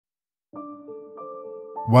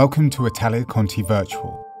Welcome to Italia Conti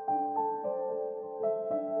Virtual.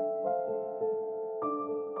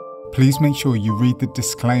 Please make sure you read the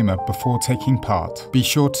disclaimer before taking part. Be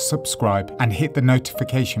sure to subscribe and hit the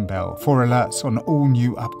notification bell for alerts on all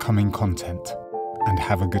new upcoming content. And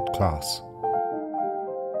have a good class.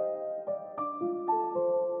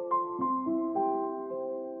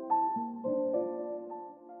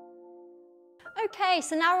 Okay,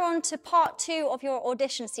 so now we're on to part 2 of your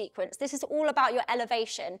audition sequence. This is all about your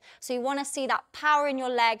elevation. So you want to see that power in your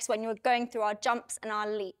legs when you're going through our jumps and our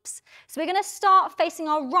leaps. So we're going to start facing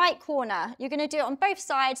our right corner. You're going to do it on both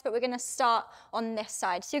sides, but we're going to start on this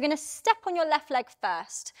side. So you're going to step on your left leg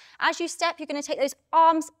first. As you step, you're going to take those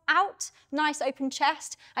arms out, nice open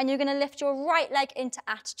chest, and you're going to lift your right leg into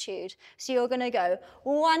attitude. So you're going to go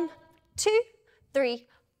 1, 2, 3,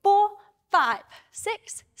 4, 5,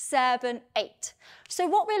 6, 7, 8. So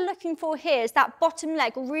what we're looking for here is that bottom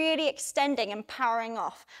leg really extending and powering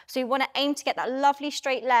off. So you want to aim to get that lovely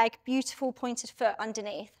straight leg, beautiful pointed foot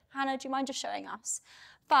underneath. Hannah, do you mind just showing us?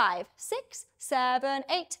 5, 6, 7,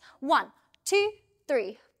 8. 1, 2,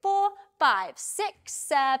 3, 4, 5, 6,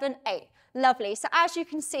 7, 8. Lovely. So as you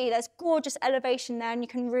can see, there's gorgeous elevation there and you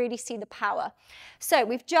can really see the power. So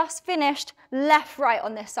we've just finished left, right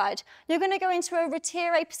on this side. You're going to go into a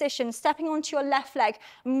retire position, stepping onto your left leg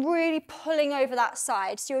and really pulling over that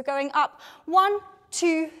side. So you're going up 1,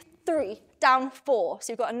 2, 3, down 4.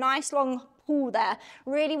 So you've got a nice long pull there.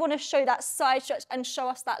 Really want to show that side stretch and show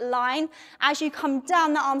us that line. As you come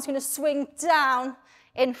down, the arm's going to swing down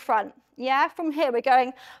in front. Yeah, from here we're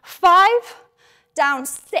going 5, down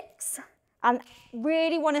 6. And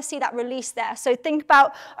really want to see that release there. So think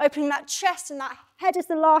about opening that chest and that head is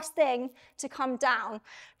the last thing to come down.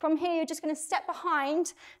 From here, you're just going to step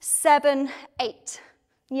behind 7, 8.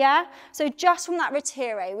 Yeah? So just from that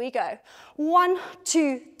retire, we go 1,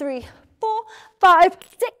 2, 3, 4, 5,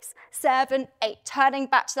 6, 7, 8. Turning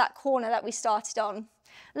back to that corner that we started on.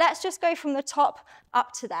 Let's just go from the top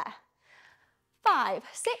up to there. 5,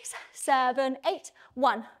 6, 7, 8.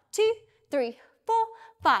 1, 2, 3, 4,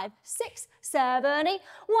 5, 6, 7, 8.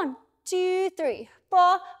 1, 2, 3,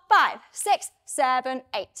 4, 5, 6, 7,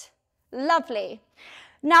 8. Lovely.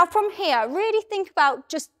 Now from here, really think about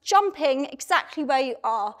just jumping exactly where you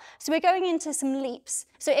are. So we're going into some leaps.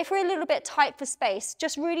 So if we're a little bit tight for space,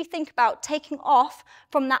 just really think about taking off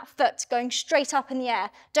from that foot, going straight up in the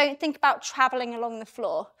air. Don't think about traveling along the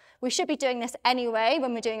floor. We should be doing this anyway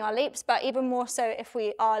when we're doing our leaps, but even more so if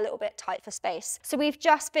we are a little bit tight for space. So we've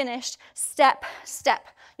just finished step, step.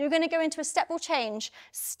 You're going to go into a step ball change,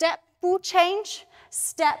 step,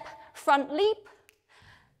 front leap,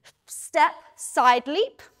 step, side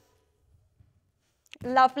leap.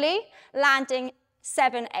 Lovely. Landing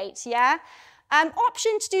 7, 8, yeah?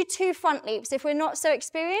 Option to do 2 front leaps. If we're not so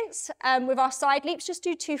experienced with our side leaps, just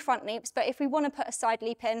do 2 front leaps. But if we want to put a side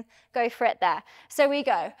leap in, go for it there. So we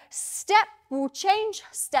go step, ball change,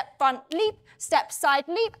 step, front leap, step, side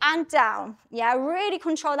leap, and down. Yeah, really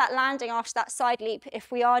control that landing after that side leap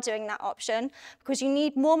if we are doing that option, because you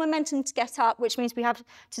need more momentum to get up, which means we have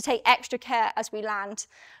to take extra care as we land.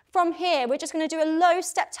 From here, we're just going to do a low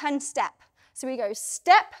step, turn, step. So we go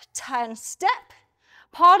step, turn, step.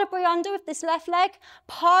 Pas de bourrée under with this left leg,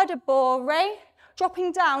 pas de bourrée,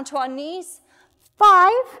 dropping down to our knees,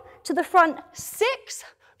 5 to the front, 6,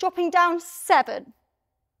 dropping down 7,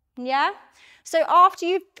 yeah? So after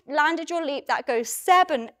you've landed your leap, that goes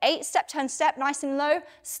 7, 8, step, turn, step, nice and low,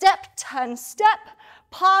 step, turn, step,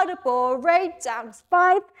 pas de bourrée, down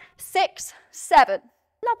 5, 6, 7.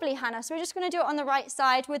 Lovely, Hannah. So we're just going to do it on the right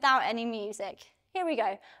side without any music. Here we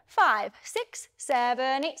go, 5, 6,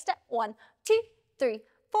 7, 8, step, 1, 2, 3,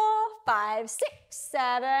 4, 5, 6,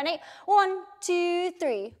 7, 8. 1, 2,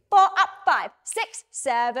 3, 4, up, 5, 6,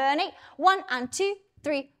 7, 8. 1 and 2,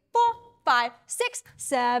 3, 4, 5, 6,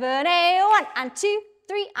 7, 8. 1 and 2,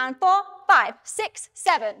 3 and 4, 5, 6,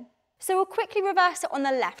 7. So we'll quickly reverse it on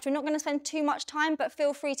the left. We're not going to spend too much time, but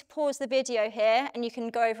feel free to pause the video here and you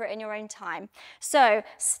can go over it in your own time. So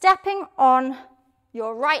stepping on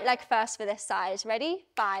your right leg first for this side. Ready?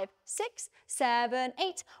 5, 6, 7,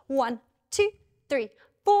 8. 1, 2, 3,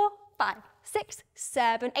 4, 5, 6,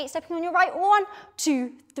 7, 8. Stepping on your right. 1,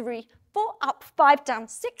 2, 3, 4. Up, 5, down,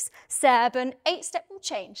 6, 7, 8. Step will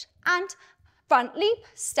change. And front leap,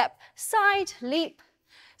 step, side leap,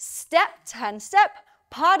 step, turn, step,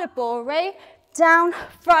 pas de bourrée, down,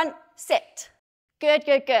 front, sit. Good,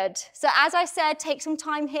 good, good. So as I said, take some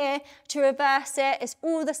time here to reverse it. It's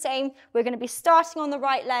all the same. We're going to be starting on the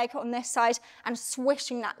right leg on this side and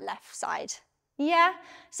swishing that left side. Yeah?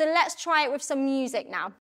 So let's try it with some music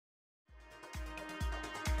now.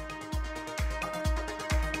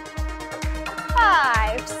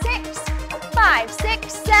 5,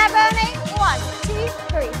 6, 7, 8. 1, 2,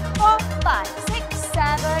 3, 4, 5, 6,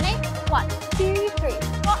 7, 8. 1, 2, 3,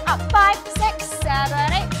 4. Up 5, 6,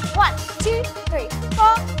 7, 8. 1, 2, 3,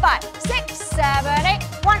 4, 5, 6, 7, 8.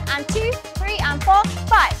 1 and 2, 3 and 4,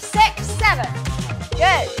 5, 6, 7.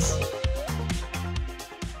 Good.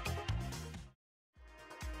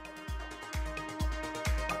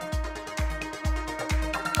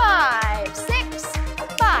 5, 6,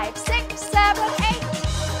 5, 6, 7, 8.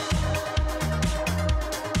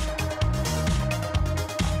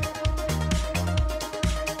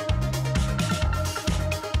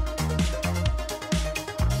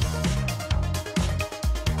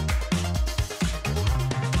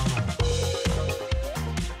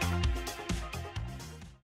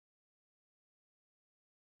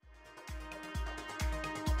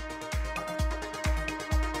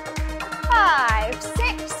 5,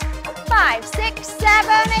 6, 5, 6,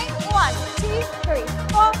 7, 8. 1, 2, 3,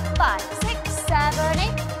 4, 5, 6, 7, 8.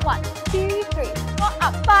 1, 2, 3, 4.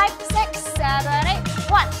 Up 5, 6, 7, 8.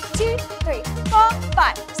 1, 2, 3, 4,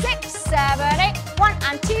 5, 6, 7, 8. 1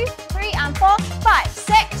 and 2,